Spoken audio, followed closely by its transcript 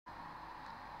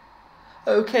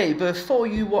Okay, before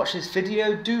you watch this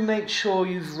video, do make sure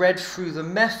you've read through the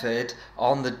method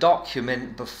on the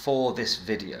document before this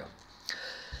video.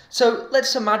 So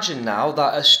let's imagine now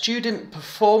that a student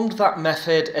performed that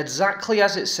method exactly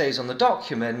as it says on the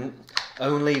document,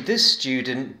 only this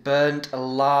student burnt a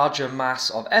larger mass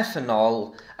of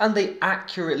ethanol and they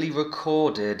accurately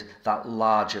recorded that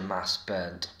larger mass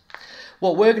burnt.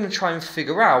 What we're going to try and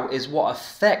figure out is what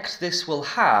effect this will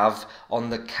have on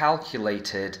the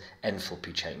calculated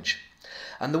enthalpy change.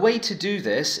 And the way to do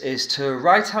this is to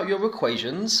write out your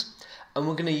equations, and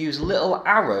we're going to use little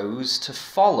arrows to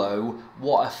follow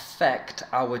what effect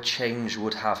our change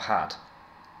would have had.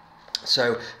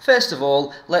 So first of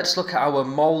all, let's look at our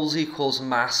moles equals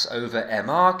mass over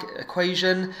mR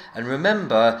equation, and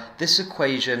remember this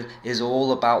equation is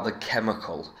all about the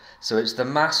chemical. So it's the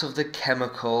mass of the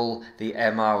chemical, the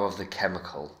mR of the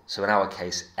chemical, so in our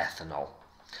case ethanol.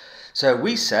 So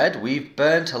we said we've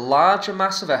burnt a larger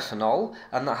mass of ethanol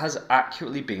and that has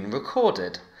accurately been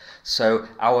recorded. So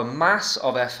our mass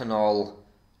of ethanol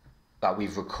that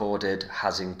we've recorded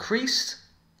has increased.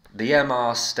 The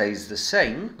mR stays the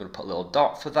same. I'm going to put a little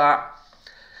dot for that.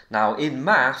 Now in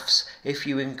maths, if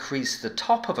you increase the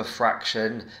top of a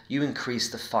fraction, you increase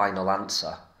the final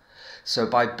answer. So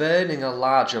by burning a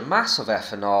larger mass of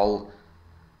ethanol,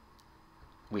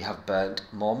 we have burnt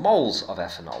more moles of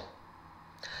ethanol.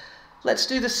 Let's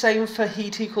do the same for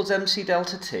heat equals mc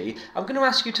delta T. I'm going to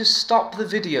ask you to stop the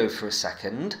video for a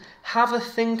second, have a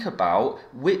think about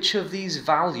which of these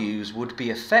values would be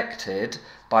affected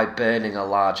by burning a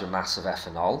larger mass of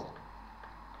ethanol.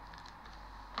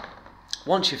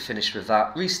 Once you've finished with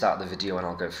that, restart the video and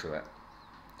I'll go through it.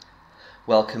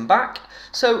 Welcome back.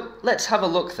 So let's have a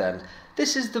look then.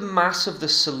 This is the mass of the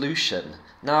solution.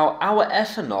 Now our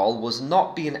ethanol was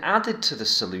not being added to the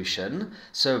solution,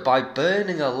 so by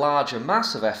burning a larger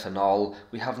mass of ethanol,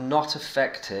 we have not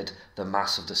affected the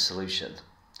mass of the solution.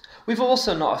 We've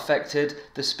also not affected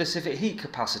the specific heat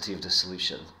capacity of the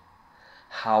solution.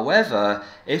 However,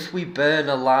 if we burn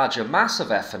a larger mass of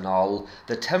ethanol,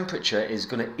 the temperature is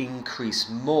going to increase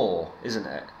more, isn't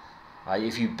it? Right?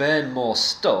 If you burn more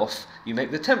stuff, you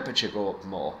make the temperature go up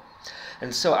more.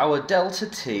 And so our delta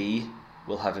T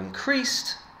will have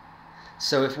increased.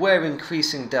 So if we're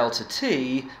increasing delta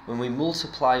T, when we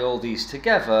multiply all these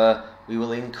together, we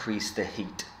will increase the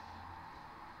heat.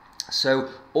 So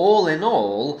all in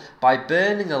all, by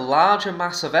burning a larger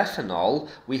mass of ethanol,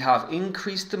 we have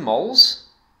increased the moles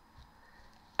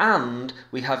and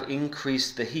we have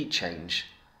increased the heat change.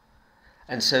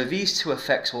 And so these two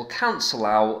effects will cancel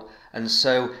out, and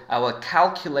so our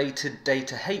calculated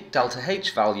delta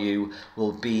H value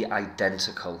will be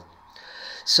identical.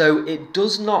 So it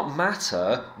does not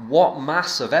matter what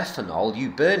mass of ethanol you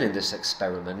burn in this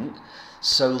experiment,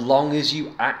 so long as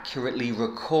you accurately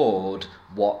record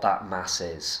what that mass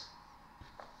is.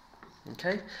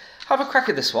 Okay, have a crack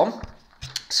at this one.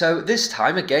 So this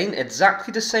time, again,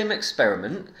 exactly the same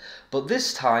experiment, but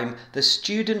this time the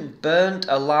student burnt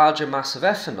a larger mass of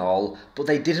ethanol, but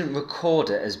they didn't record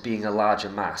it as being a larger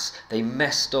mass. They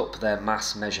messed up their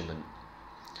mass measurement.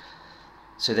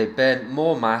 So they burnt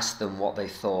more mass than what they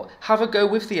thought. Have a go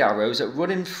with the arrows at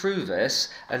running through this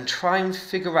and try and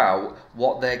figure out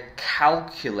what their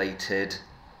calculated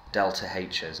delta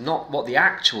H is. Not what the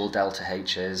actual delta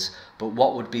H is, but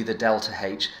what would be the delta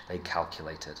H they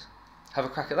calculated. Have a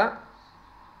crack at that.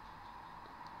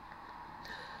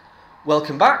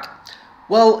 Welcome back.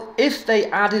 Well, if they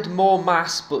added more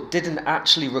mass but didn't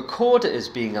actually record it as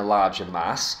being a larger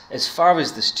mass, as far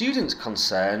as the student's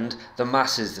concerned, the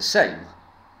mass is the same.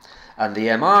 And the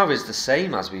mR is the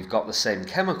same as we've got the same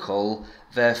chemical,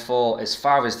 therefore, as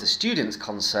far as the student's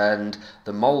concerned,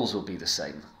 the moles will be the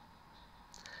same.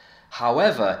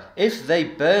 However, if they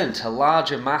burnt a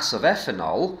larger mass of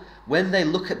ethanol, when they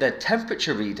look at their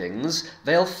temperature readings,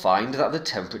 they'll find that the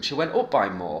temperature went up by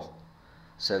more.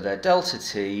 So their delta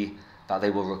T that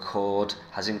they will record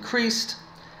has increased,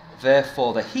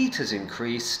 therefore the heat has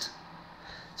increased,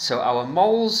 so our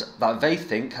moles that they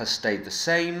think has stayed the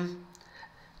same.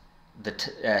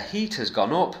 The heat has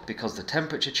gone up because the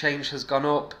temperature change has gone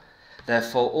up,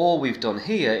 therefore all we've done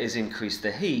here is increase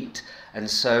the heat, and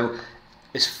so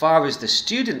as far as the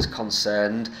student's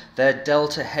concerned, their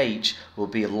delta H will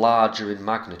be larger in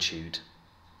magnitude.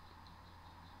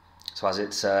 So as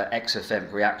it's an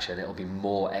exothermic reaction, it will be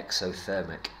more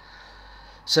exothermic.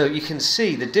 So you can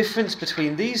see the difference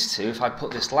between these two, if I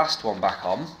put this last one back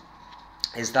on,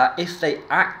 is that if they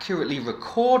accurately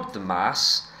record the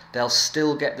mass, they'll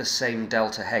still get the same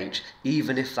delta H,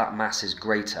 even if that mass is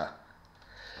greater.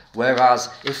 Whereas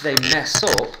if they mess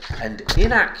up and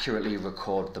inaccurately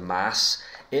record the mass,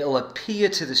 it'll appear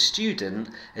to the student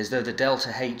as though the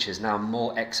delta H is now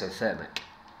more exothermic.